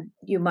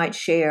you might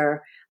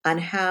share on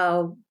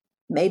how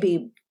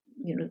maybe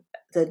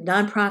the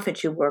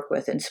nonprofits you work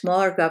with and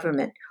smaller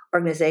government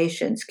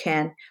organizations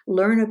can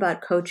learn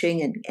about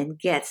coaching and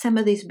get some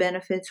of these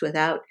benefits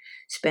without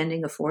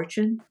spending a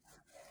fortune?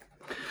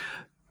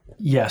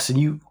 Yes, and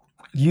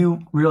you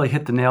really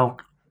hit the nail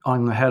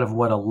on the head of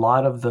what a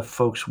lot of the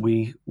folks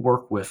we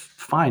work with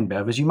find,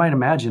 Bev. As you might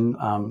imagine,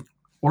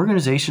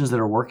 organizations that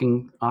are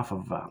working off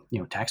of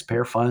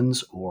taxpayer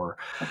funds or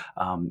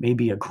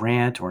maybe a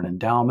grant or an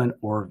endowment,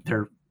 or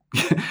they're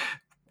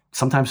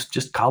sometimes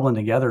just cobbling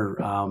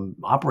together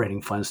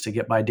operating funds to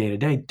get by day to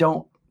day,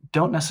 don't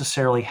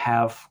necessarily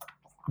have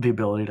the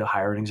ability to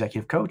hire an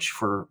executive coach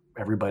for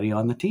everybody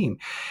on the team.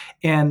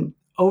 And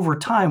over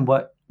time,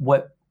 what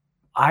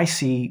I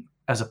see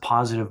as a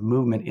positive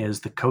movement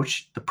is the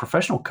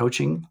professional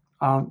coaching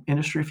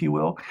industry, if you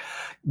will,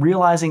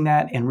 realizing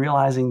that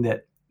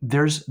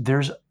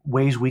there's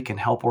ways we can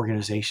help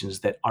organizations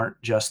that aren't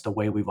just the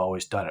way we've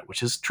always done it, which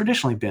has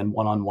traditionally been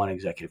one-on-one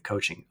executive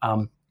coaching.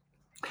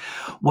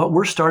 What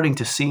we're starting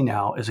to see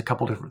now is a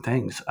couple different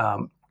things.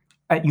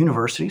 At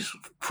universities,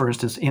 for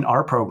instance, in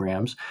our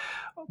programs,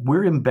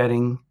 we're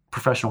embedding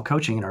professional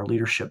coaching in our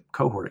leadership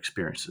cohort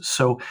experiences.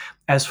 So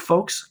as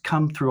folks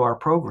come through our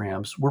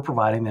programs, we're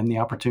providing them the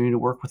opportunity to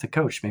work with a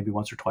coach maybe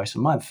once or twice a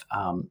month,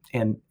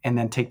 and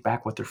then take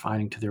back what they're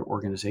finding to their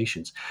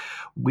organizations.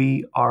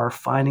 We are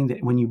finding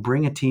that when you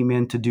bring a team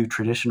in to do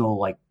traditional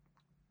like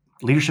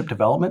leadership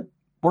development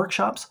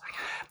workshops,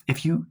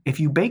 if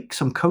you bake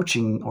some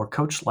coaching or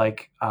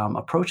coach-like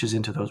approaches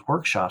into those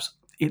workshops,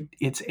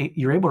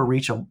 you're able to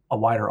reach a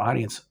wider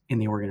audience in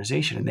the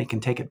organization, and they can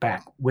take it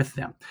back with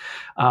them.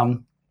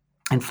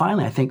 And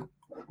finally, I think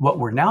what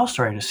we're now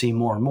starting to see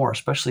more and more,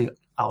 especially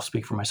I'll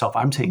speak for myself,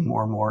 I'm seeing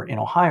more and more in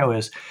Ohio,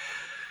 is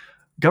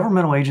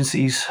governmental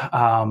agencies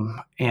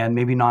and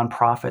maybe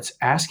nonprofits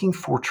asking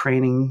for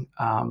training,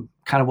 kind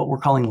of what we're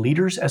calling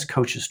leaders as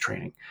coaches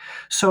training.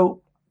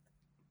 So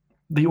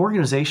the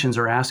organizations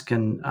are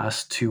asking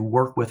us to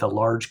work with a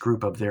large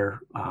group of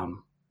their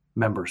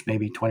members,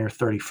 maybe 20 or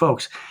 30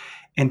 folks,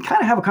 and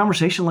kind of have a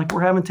conversation like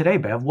we're having today,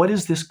 Bev. What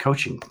is this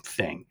coaching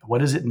thing?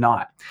 What is it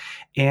not?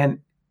 And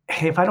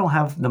hey, if I don't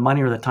have the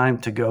money or the time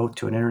to go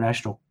to an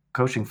International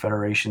Coaching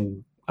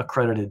Federation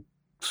accredited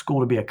school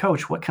to be a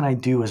coach, what can I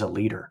do as a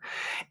leader?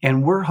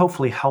 And we're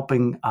hopefully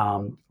helping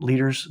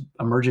leaders,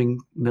 emerging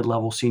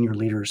mid-level senior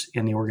leaders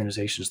in the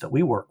organizations that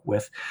we work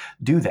with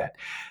do that.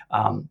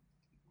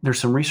 There's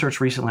some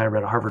research recently. I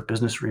read a Harvard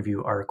Business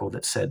Review article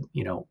that said,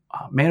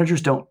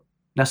 managers don't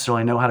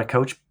necessarily know how to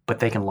coach, but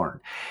they can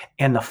learn.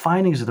 And the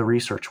findings of the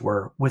research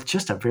were, with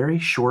just a very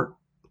short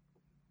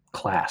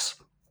class,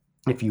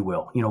 if you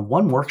will,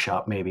 one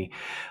workshop maybe,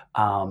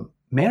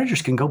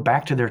 managers can go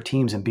back to their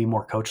teams and be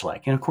more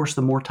coach-like. And of course,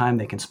 the more time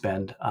they can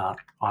spend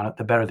on it,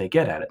 the better they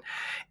get at it.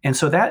 And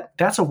so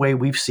that's a way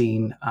we've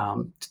seen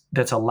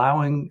that's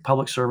allowing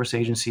public service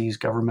agencies,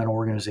 governmental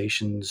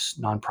organizations,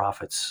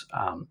 nonprofits,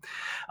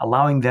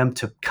 allowing them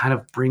to kind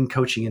of bring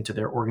coaching into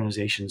their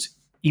organizations,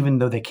 even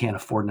though they can't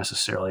afford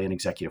necessarily an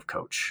executive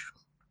coach.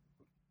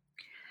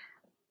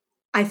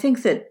 I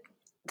think that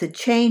the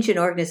change in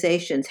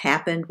organizations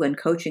happened when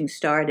coaching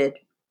started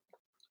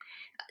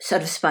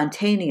sort of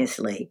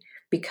spontaneously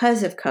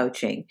because of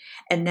coaching.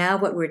 And now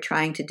what we're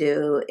trying to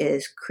do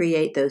is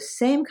create those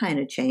same kind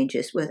of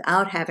changes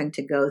without having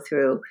to go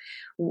through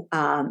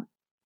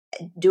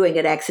doing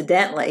it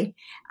accidentally.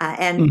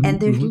 And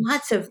there's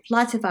lots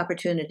of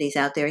opportunities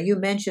out there. You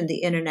mentioned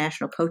the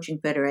International Coaching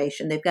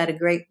Federation. They've got a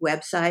great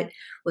website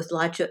with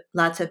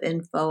lots of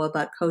info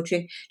about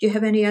coaching. Do you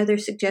have any other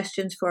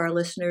suggestions for our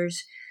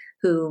listeners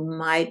who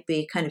might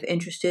be kind of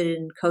interested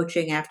in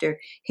coaching after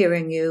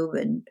hearing you,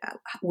 and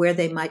where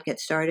they might get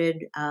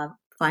started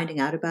finding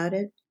out about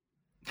it?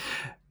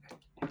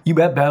 You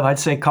bet, Bev. I'd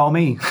say call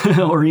me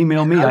or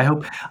email me.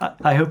 Okay.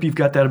 I hope you've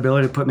got that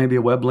ability to put maybe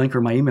a web link or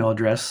my email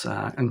address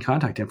and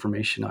contact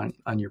information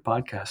on your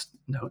podcast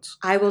notes.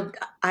 I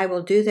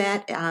will do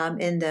that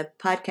in the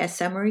podcast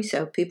summary,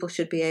 so people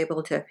should be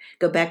able to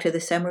go back to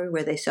the summary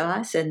where they saw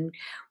us, and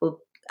we'll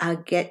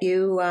get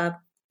you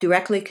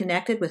directly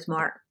connected with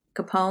Mark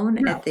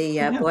Capone at the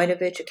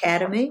Voinovich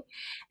Academy,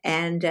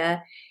 and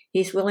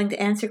he's willing to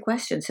answer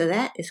questions. So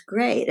that is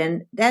great,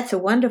 and that's a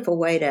wonderful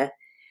way to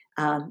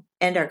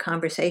end our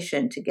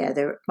conversation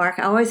together. Mark,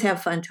 I always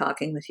have fun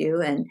talking with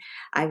you, and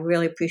I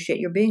really appreciate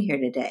your being here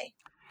today.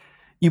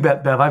 You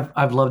bet, Bev.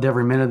 I've loved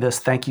every minute of this.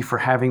 Thank you for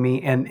having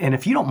me. And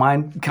if you don't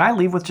mind, can I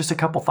leave with just a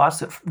couple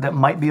thoughts that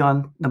might be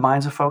on the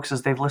minds of folks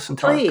as they've listened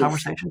to our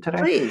conversation today?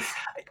 Please.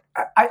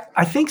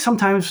 I think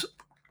sometimes,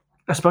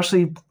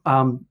 especially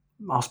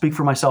I'll speak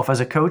for myself as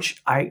a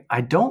coach.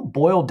 I don't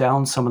boil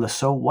down some of the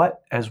so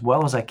what as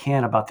well as I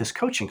can about this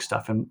coaching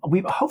stuff. And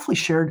we've hopefully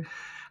shared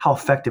how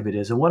effective it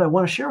is. And what I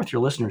want to share with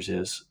your listeners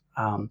is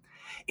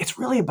it's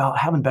really about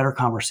having better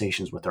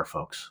conversations with our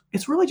folks.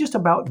 It's really just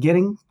about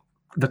getting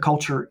the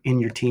culture in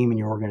your team and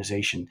your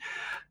organization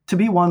to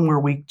be one where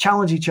we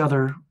challenge each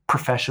other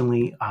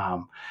professionally,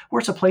 where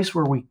it's a place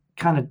where we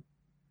kind of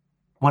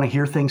want to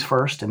hear things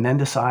first and then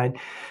decide.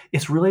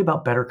 It's really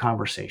about better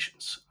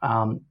conversations.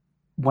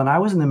 When I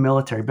was in the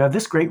military, Bev,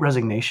 this great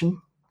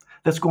resignation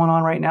that's going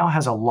on right now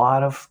has a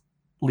lot of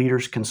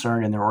leaders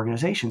concerned in their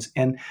organizations.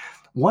 And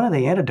one of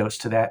the antidotes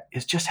to that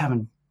is just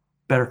having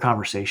better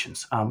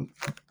conversations.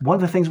 One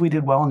of the things we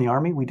did well in the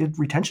Army, we did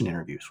retention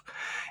interviews.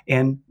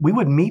 And we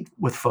would meet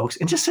with folks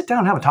and just sit down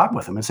and have a talk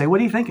with them and say, what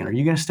are you thinking? Are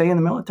you going to stay in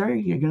the military? Are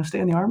you going to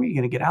stay in the Army? Are you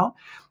going to get out?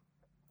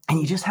 And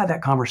you just had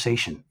that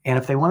conversation. And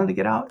if they wanted to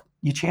get out,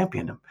 you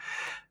championed them.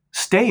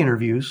 Stay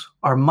interviews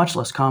are much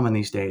less common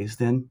these days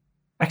than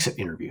exit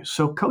interviews.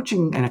 So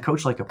coaching and a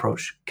coach-like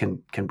approach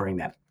can bring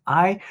that.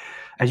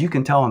 As you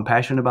can tell, I'm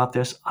passionate about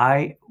this.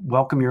 I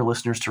welcome your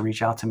listeners to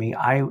reach out to me.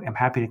 I am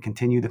happy to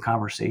continue the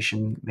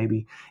conversation,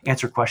 maybe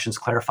answer questions,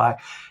 clarify.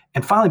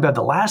 And finally, Bev,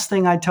 the last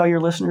thing I'd tell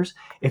your listeners,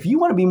 if you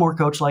want to be more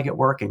coach-like at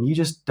work and you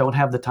just don't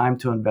have the time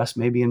to invest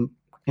maybe in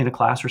a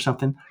class or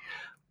something,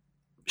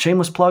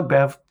 shameless plug,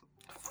 Bev,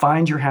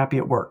 Find Your Happy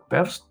at Work.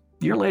 Bev's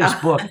your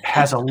latest book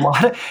has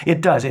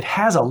it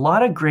has a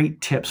lot of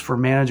great tips for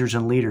managers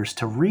and leaders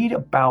to read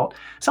about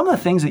some of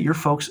the things that your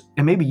folks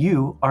and maybe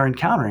you are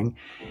encountering,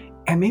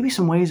 and maybe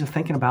some ways of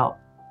thinking about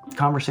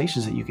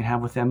conversations that you can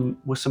have with them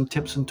with some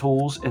tips and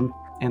tools and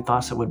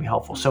thoughts that would be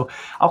helpful. So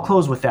I'll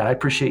close with that. I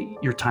appreciate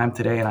your time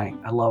today, and I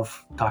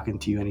love talking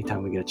to you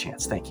anytime we get a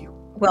chance. Thank you.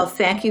 Well,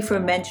 thank you for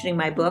mentioning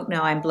my book.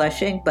 Now I'm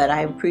blushing, but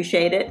I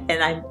appreciate it.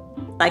 And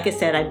like I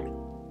said, I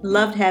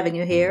loved having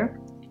you here.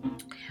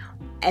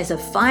 As a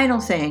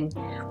final thing,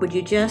 would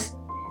you just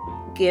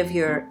give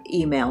your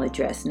email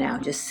address now?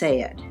 Just say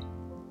it.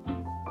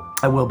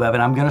 I will, Bev,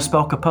 and I'm going to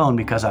spell Capone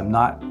because I'm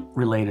not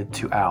related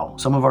to Al.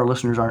 Some of our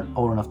listeners aren't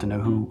old enough to know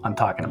who I'm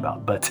talking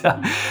about, but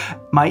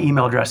my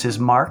email address is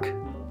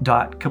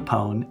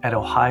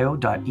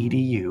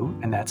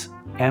mark.capone@ohio.edu, and that's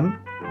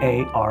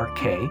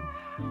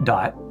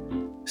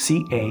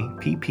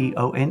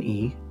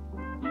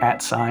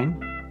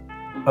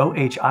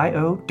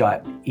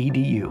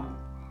mark.capone@ohio.edu.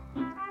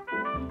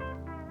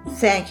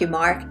 Thank you,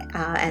 Mark,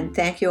 and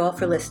thank you all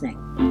for listening.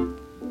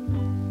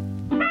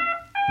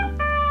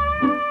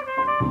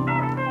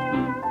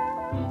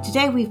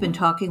 Today we've been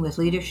talking with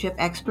leadership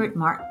expert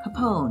Mark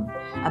Capone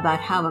about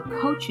how a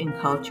coaching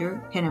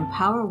culture can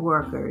empower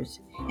workers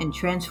and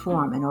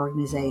transform an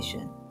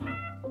organization.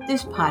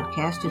 This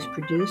podcast is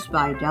produced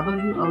by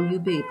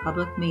WOUB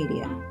Public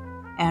Media.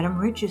 Adam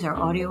Rich is our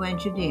audio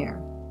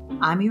engineer.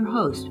 I'm your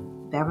host,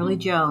 Beverly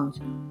Jones,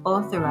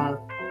 author of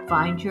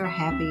Find Your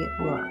Happy at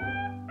Work.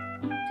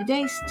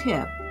 Today's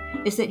tip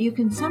is that you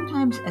can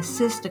sometimes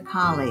assist a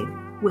colleague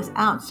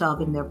without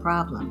solving their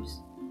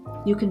problems.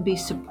 You can be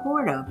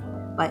supportive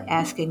by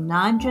asking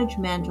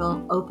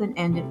non-judgmental,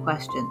 open-ended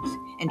questions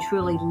and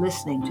truly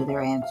listening to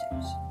their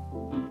answers.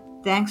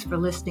 Thanks for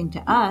listening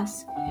to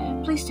us.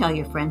 Please tell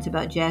your friends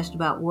about Jazzed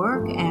About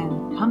Work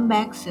and come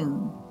back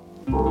soon.